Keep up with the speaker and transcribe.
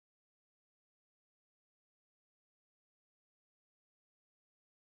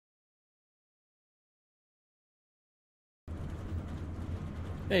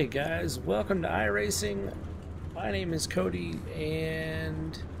Hey guys, welcome to iRacing. My name is Cody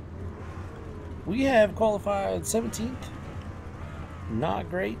and we have qualified 17th. Not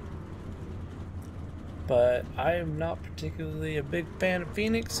great, but I am not particularly a big fan of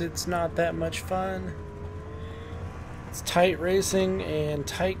Phoenix. It's not that much fun. It's tight racing and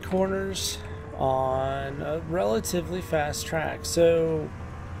tight corners on a relatively fast track. So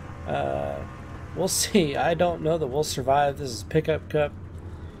we'll see. I don't know that we'll survive. This is Pickup Cup.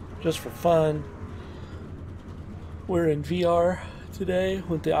 Just for fun, we're in VR today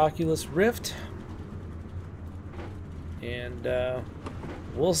with the Oculus Rift, and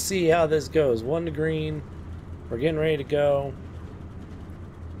we'll see how this goes. 1 to green, we're getting ready to go.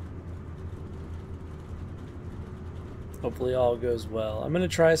 Hopefully all goes well. I'm going to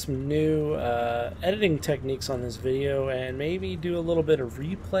try some new editing techniques on this video and maybe do a little bit of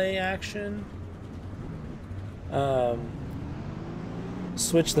replay action.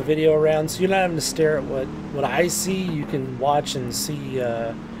 Switch the video around so you're not having to stare at what I see. You can watch and see, you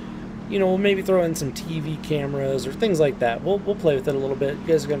know, we'll maybe throw in some TV cameras or things like that. We'll play with it a little bit. You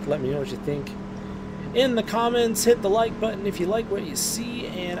guys are going to have to let me know what you think in the comments. Hit the like button if you like what you see,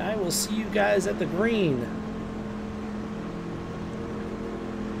 and I will see you guys at the green.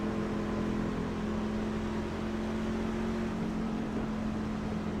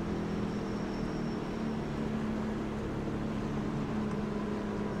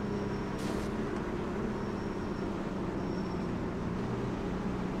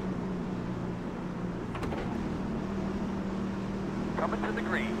 Coming to the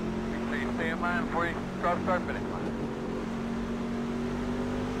green. Make sure you stay in line before you cross start finish line.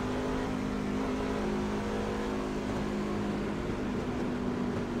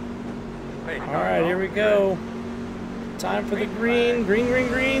 Alright, here we go. Time for the green. Green, green,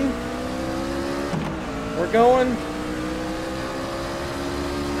 green. We're going.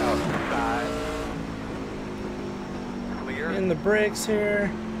 Outside. Clear. In the brakes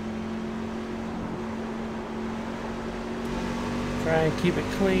here. Try and keep it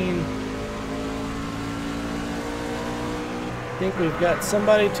clean. I think we've got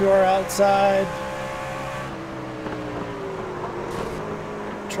somebody to our outside.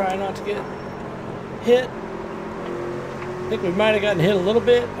 Try not to get hit. I think we might have gotten hit a little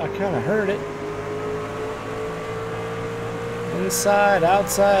bit. I kind of heard it. Inside,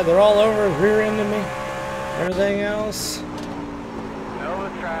 outside, they're all over, rear ending me. Everything else. Know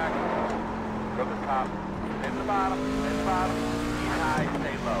the track. Go to the top. Hit the bottom. Hit the bottom. High,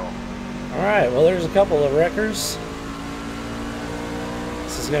 stay low. Alright, well there's a couple of wreckers.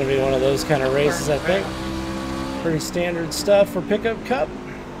 This is going to be one of those kind of races, I think. Pretty standard stuff for Pickup Cup.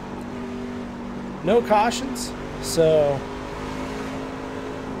 No cautions, so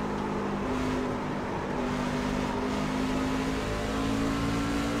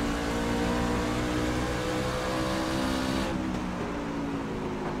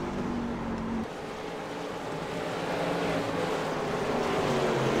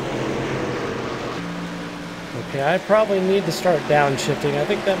okay, I probably need to start downshifting. I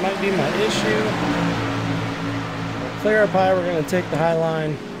think that might be my issue. Clear up high, we're going to take the high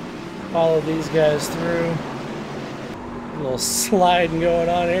line, follow these guys through. A little sliding going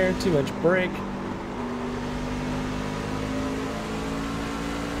on here, too much brake.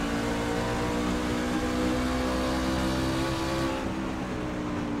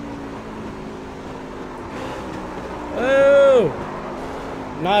 Oh!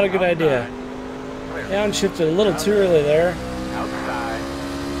 Not a good idea. Downshifted a little too early there. Outside.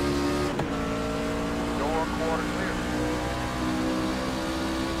 Door quarter clear.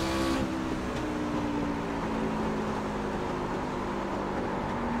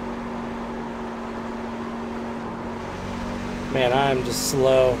 Man, I'm just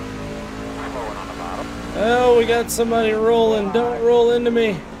slow. Slowing on the bottom. Oh, we got somebody rolling. Don't roll into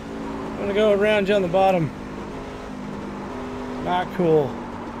me. I'm gonna go around you on the bottom. Not cool.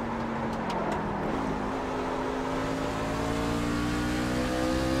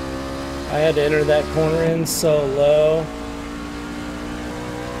 I had to enter that corner in so low.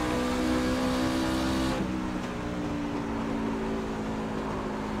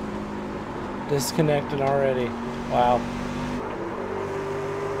 Disconnected already. Wow.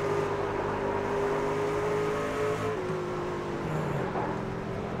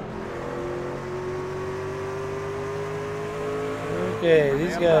 Okay,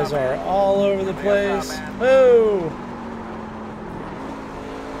 these guys are all over the place. Oh!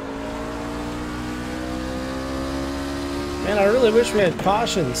 Man, I really wish we had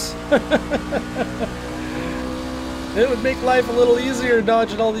cautions. It would make life a little easier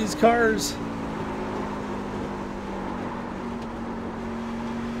dodging all these cars.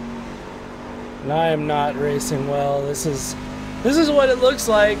 And I am not racing well. This is what it looks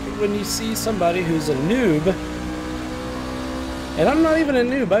like when you see somebody who's a noob. And I'm not even a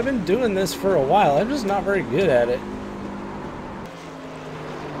noob. I've been doing this for a while. I'm just not very good at it.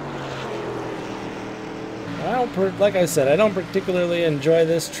 Like I said, I don't particularly enjoy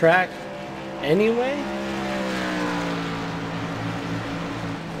this track anyway.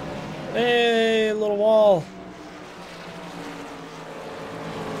 Hey, little wall.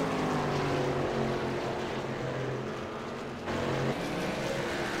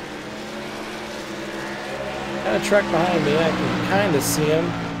 Got a truck behind me. I can kind of see him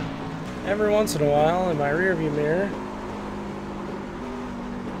every once in a while in my rearview mirror.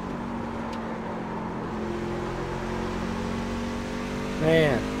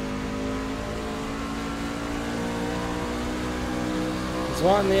 Man. He's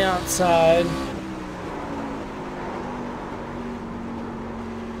wanting the outside.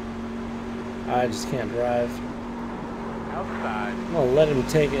 I just can't drive. Outside. I'm gonna let him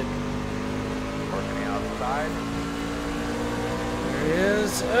take it. Working outside. There he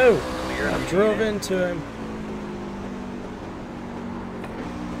is. Oh! Clear. I drove into him.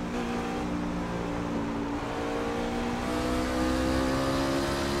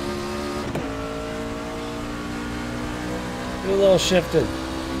 A little shifted.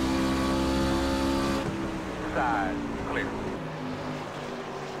 Side. Clear.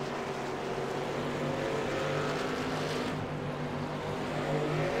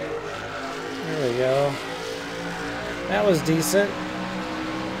 There we go. That was decent.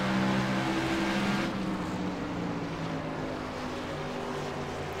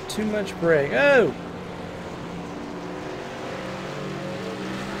 Too much brake. Oh!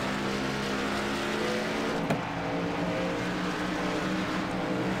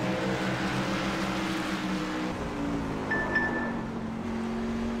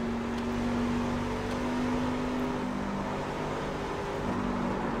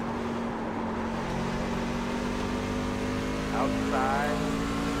 Outside.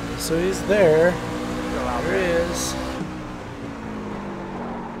 So he's there. Still out There he there. is.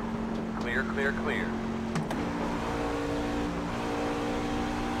 Clear, clear, clear.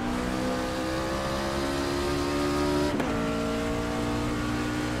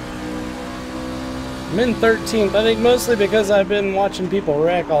 I'm in 13th. I think mostly because I've been watching people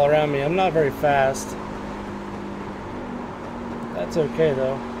wreck all around me. I'm not very fast. That's okay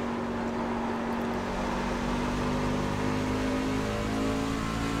though.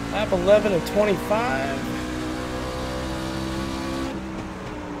 Lap 11 of 25.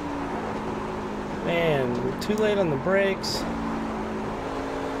 Man, we're too late on the brakes.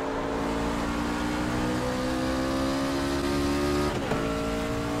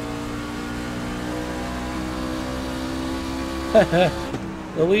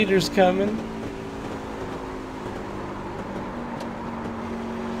 The leader's coming.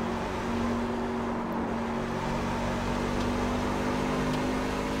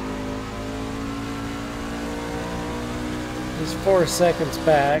 He's 4 seconds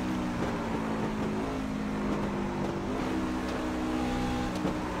back.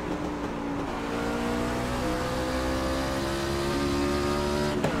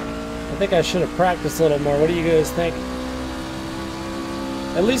 I think I should have practiced a little more. What do you guys think?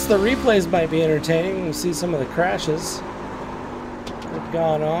 At least the replays might be entertaining. We'll see some of the crashes that have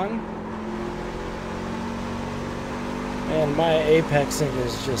gone on. Man, my apexing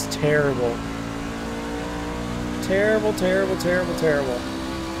is just terrible. Terrible, terrible, terrible, terrible.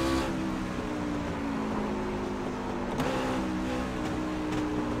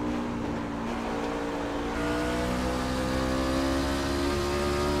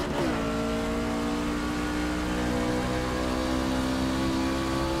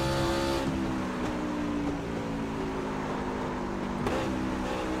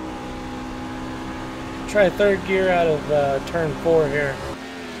 Try third gear out of turn 4 here.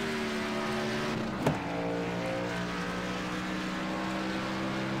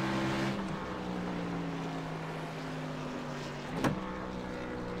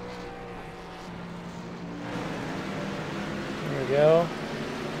 There we go.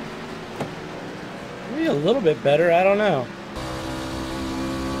 Maybe a little bit better, I don't know.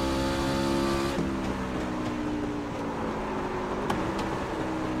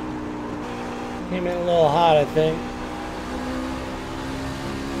 Came in a little hot, I think.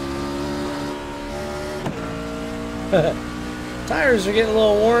 Tires are getting a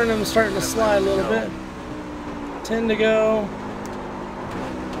little worn. I'm starting to slide a little bit. 10 to go.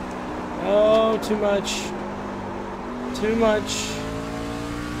 Oh, too much. Too much.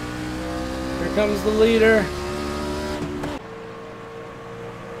 Here comes the leader.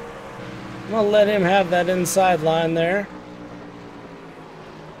 I'm gonna let him have that inside line there.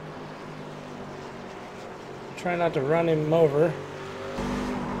 Try not to run him over.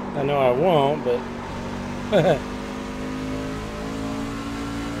 I know I won't, but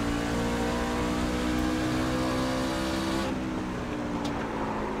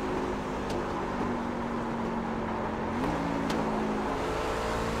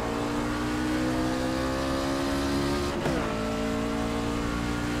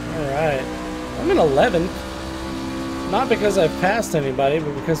alright. I'm in 11th. Not because I've passed anybody,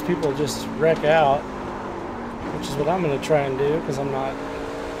 but because people just wreck out. Which is what I'm going to try and do, because I'm not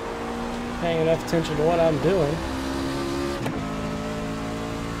paying enough attention to what I'm doing.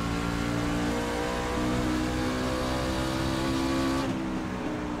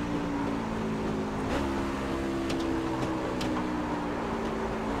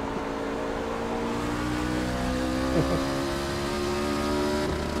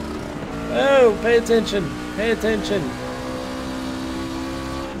 Oh, pay attention. Pay attention.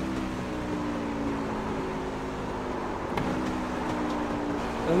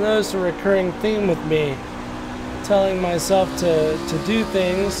 And there's a recurring theme with me, telling myself to do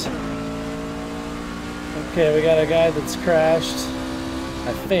things. Okay, we got a guy that's crashed,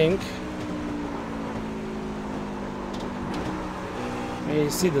 I think. You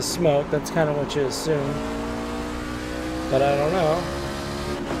see the smoke, that's kind of what you assume. But I don't know.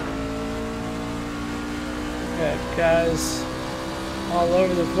 Got guys all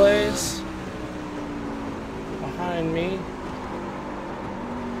over the place behind me.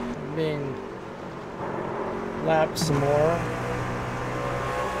 Being lapped some more.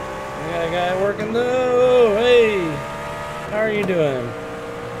 We got a guy working though. Hey, how are you doing?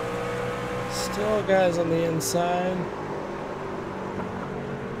 Still guys on the inside.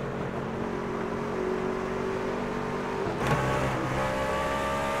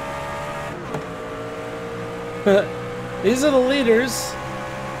 These are the leaders.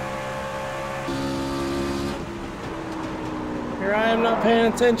 Here I am not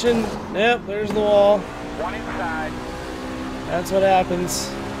paying attention. Yep, there's the wall. One inside. That's what happens.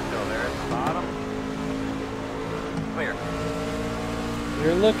 Still there at the bottom. Clear.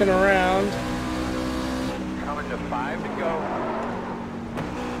 You're looking around. Coming to 5 to go.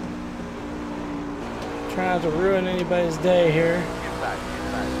 Try not to ruin anybody's day here. Inside,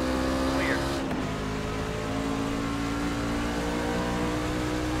 inside. Clear.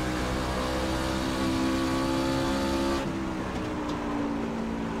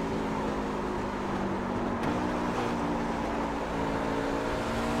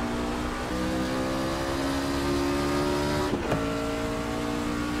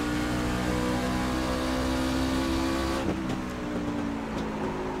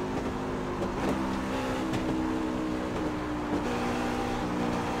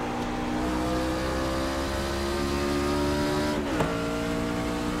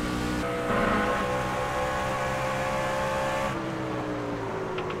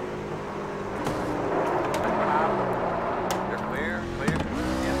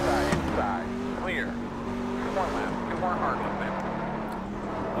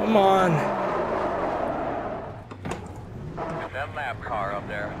 Come on. Get that lap car up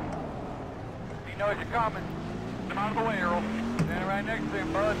there. He knows you're coming. Come out of the way, Earl. Standing right next to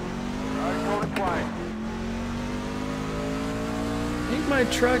him, bud. Already told him twice. I think my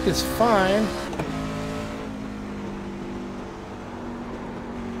truck is fine.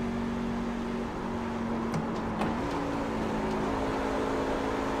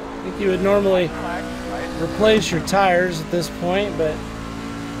 I think you would normally replace your tires at this point, but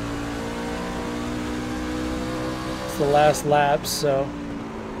it's the last lap, so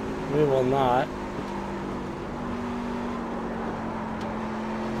we will not.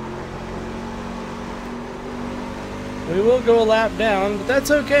 We will go a lap down, but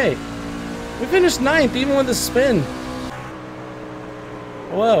that's okay. We finished 9th even with a spin.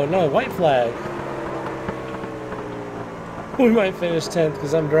 Whoa, no, white flag. We might finish 10th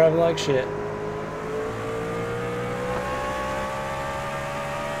because I'm driving like shit.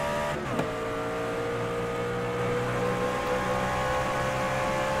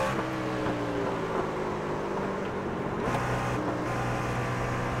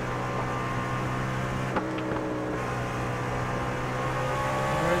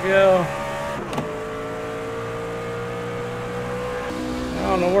 Go. I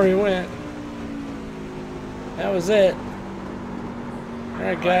don't know where he went. That was it.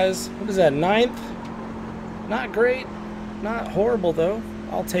 Alright guys, what is that, 9th? Not great, not horrible though.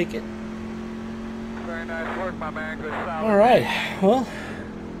 I'll take it. Very nice work, my man. Good solid. Alright, well,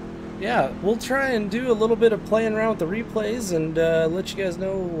 yeah, we'll try and do a little bit of playing around with the replays and let you guys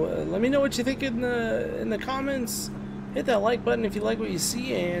know. Let me know what you think in the comments. Hit that like button if you like what you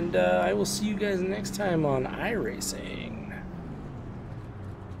see, and I will see you guys next time on iRacing.